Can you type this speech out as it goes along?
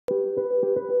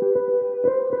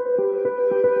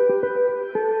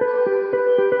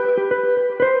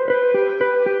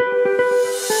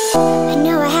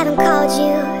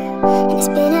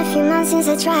since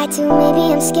I tried to.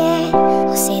 Maybe I'm scared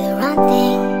I'll say the wrong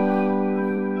thing.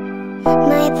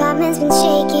 My apartment's been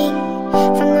shaking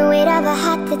from the weight of a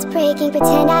heart that's breaking.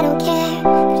 Pretend I don't care,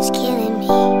 but it's killing me.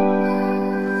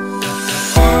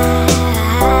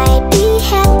 I'd be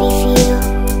happy for you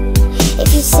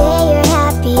if you say you're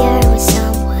happier with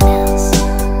someone else.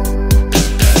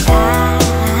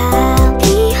 I'll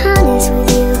be honest with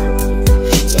you,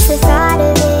 just the thought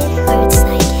of it hurts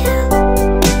like hell.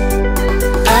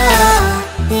 Oh,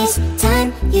 this time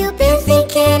you've been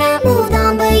thinking I moved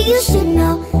on, but you should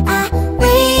know I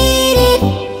waited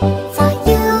for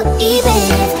you. Even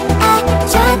if I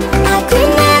tried, I could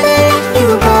never let you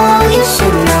go. You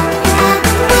should know I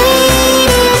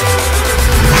waited.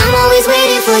 I'm always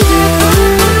waiting for you.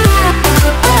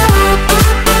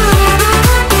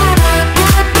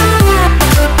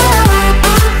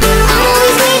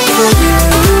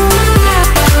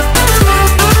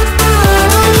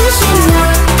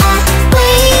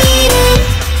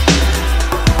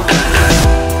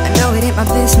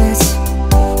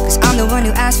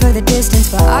 For the distance,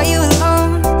 but are you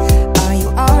alone? Are you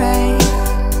alright?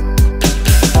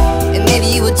 And maybe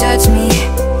you will judge me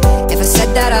if I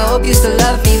said that I hope you still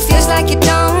love me. Feels like you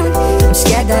don't. I'm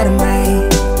scared that I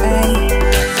might.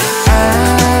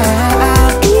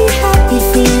 I'll be happy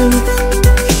for you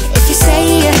if you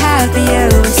say you're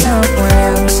happier with someone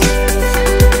else.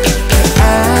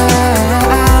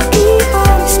 I'll be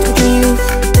honest with you,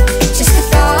 just the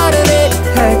thought of it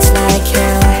hurts like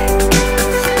hell.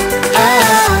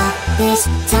 This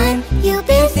time you've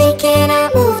been thinking I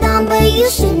moved on, but you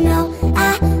should know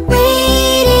I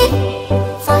waited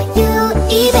for you.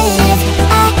 Even if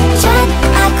I tried,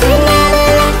 I could never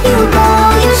let you go.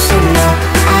 You should know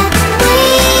I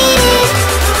waited.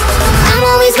 I'm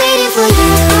always waiting for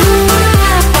you.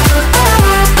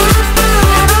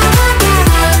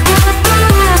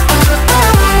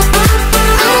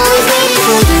 I'm always waiting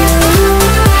for you.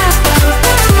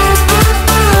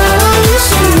 Oh, you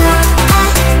should know I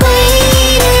waited.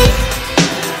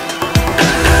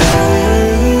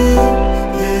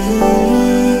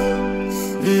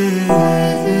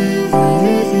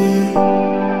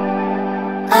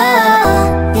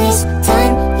 This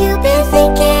time you've been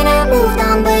thinking I moved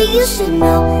on, but you should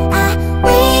know